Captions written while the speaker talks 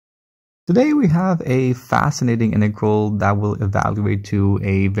Today we have a fascinating integral that will evaluate to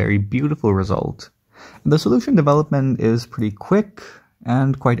a very beautiful result. The solution development is pretty quick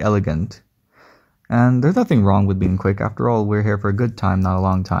and quite elegant. And there's nothing wrong with being quick. After all, we're here for a good time, not a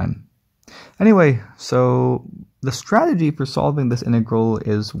long time. Anyway, so the strategy for solving this integral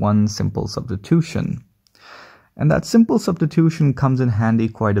is one simple substitution. And that simple substitution comes in handy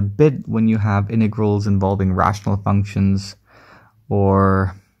quite a bit when you have integrals involving rational functions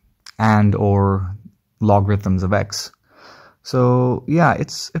or logarithms of x. So yeah,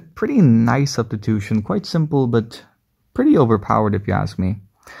 it's a pretty nice substitution, quite simple but pretty overpowered if you ask me.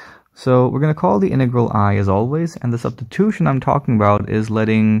 So we're going to call the integral I as always, and the substitution I'm talking about is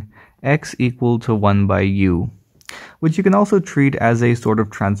letting x equal to 1 by u, which you can also treat as a sort of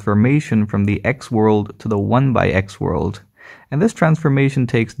transformation from the x world to the 1 by x world. And this transformation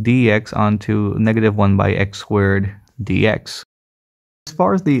takes dx onto negative 1 by x squared dx. As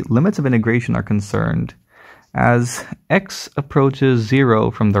far as the limits of integration are concerned, as x approaches 0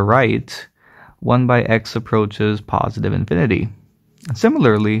 from the right, 1 by x approaches positive infinity.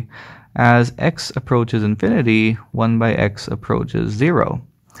 Similarly, as x approaches infinity, 1 by x approaches 0.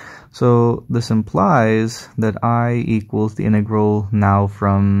 So this implies that I equals the integral now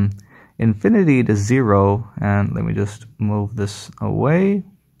from infinity to 0, and let me just move this away.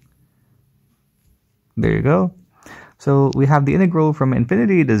 There you go. So we have the integral from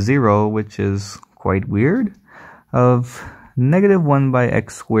infinity to 0, which is quite weird, of negative 1 by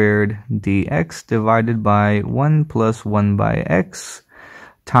x squared dx divided by 1 plus 1 by x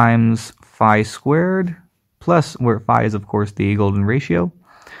times phi squared, plus, where phi is of course the golden ratio,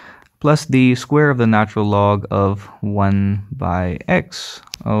 plus the square of the natural log of 1 by x.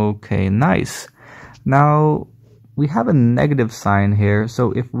 Okay, nice. Now, we have a negative sign here,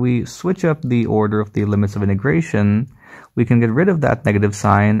 so if we switch up the order of the limits of integration, we can get rid of that negative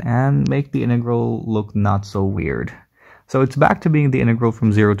sign and make the integral look not so weird. So it's back to being the integral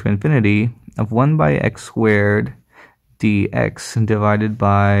from 0 to infinity of 1 by x squared dx divided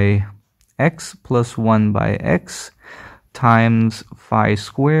by x plus 1 by x times phi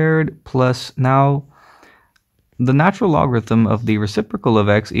squared plus, now the natural logarithm of the reciprocal of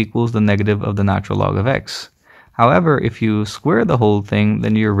x equals the negative of the natural log of x. However, if you square the whole thing,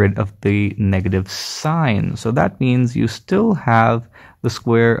 then you're rid of the negative sign. So that means you still have the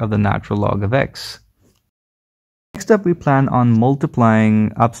square of the natural log of x. Next up, we plan on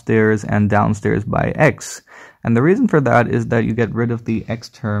multiplying upstairs and downstairs by x. And the reason for that is that you get rid of the x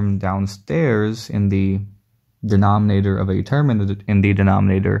term downstairs in the denominator of a term in the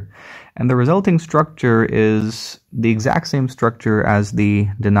denominator. And the resulting structure is the exact same structure as the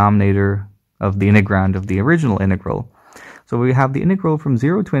denominator of the integrand of the original integral. So we have the integral from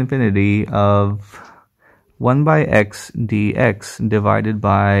 0 to infinity of 1 by x dx divided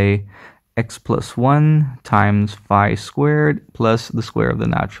by x plus 1 times phi squared plus the square of the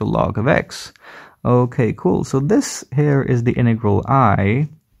natural log of x. Okay, cool. So this here is the integral I,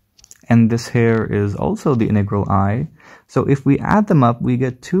 and this here is also the integral I. So if we add them up, we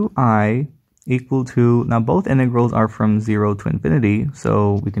get 2I equal to, now both integrals are from 0 to infinity,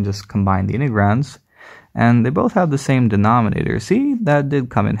 so we can just combine the integrands, and they both have the same denominator. See, that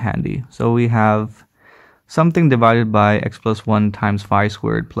did come in handy. So we have something divided by x plus 1 times phi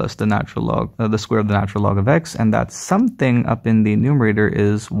squared plus the natural log, the square of the natural log of x, and that something up in the numerator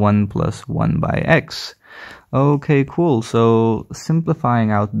is 1 plus 1 by x. Okay, cool. So simplifying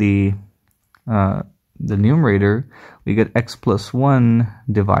out the numerator, we get x plus 1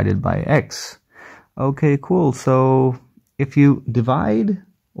 divided by x. Okay, cool. So if you divide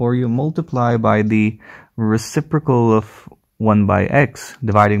or you multiply by the reciprocal of 1 by x,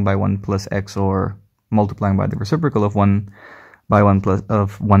 dividing by 1 plus x, or multiplying by the reciprocal of 1 by 1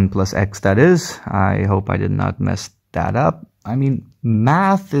 plus x, that is. I hope I did not mess that up. I mean,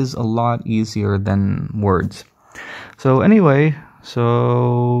 math is a lot easier than words. So anyway,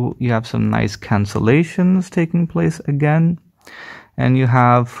 so you have some nice cancellations taking place again. And you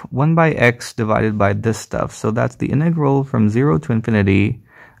have 1 by x divided by this stuff. So that's the integral from 0 to infinity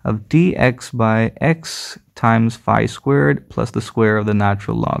of dx by x times phi squared plus the square of the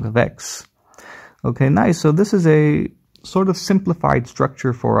natural log of x. Okay, nice. So this is a sort of simplified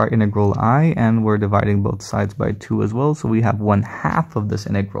structure for our integral I, and we're dividing both sides by 2 as well. So we have 1/2 of this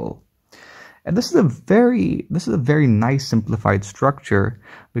integral. And this is a very nice simplified structure,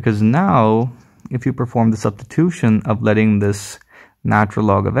 because now if you perform the substitution of letting this natural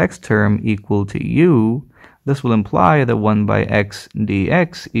log of x term equal to u, this will imply that 1 by x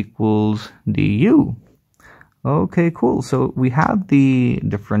dx equals du. Okay, cool. So we have the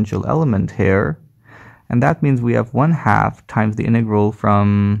differential element here, and that means we have 1/2 times the integral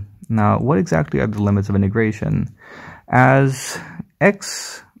from Now, what exactly are the limits of integration? As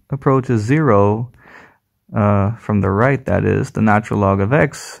x approaches 0, from the right, that is, the natural log of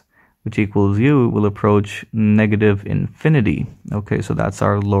x, which equals u, will approach negative infinity. Okay, so that's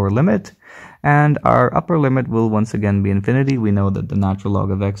our lower limit. And our upper limit will once again be infinity. We know that the natural log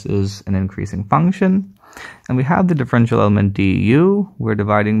of x is an increasing function. And we have the differential element du. We're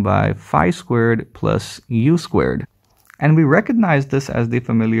dividing by phi squared plus u squared. And we recognize this as the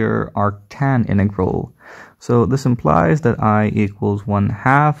familiar arctan integral. So this implies that I equals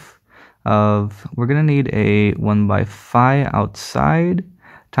 1/2 of, we're going to need a 1 by phi outside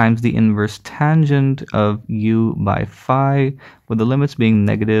times the inverse tangent of u by phi, with the limits being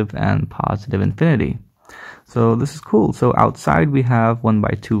negative and positive infinity. So this is cool. So outside we have 1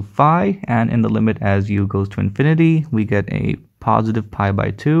 by 2 phi, and in the limit as u goes to infinity, we get a positive pi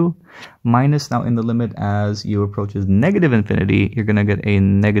by 2, minus now in the limit as u approaches negative infinity, you're going to get a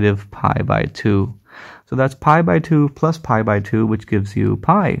negative pi by 2. So that's pi by 2 plus pi by 2, which gives you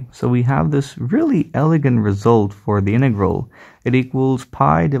pi. So we have this really elegant result for the integral. It equals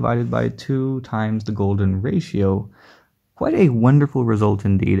pi divided by 2 times the golden ratio. Quite a wonderful result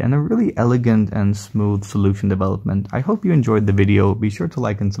indeed, and a really elegant and smooth solution development. I hope you enjoyed the video. Be sure to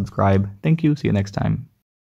like and subscribe. Thank you. See you next time.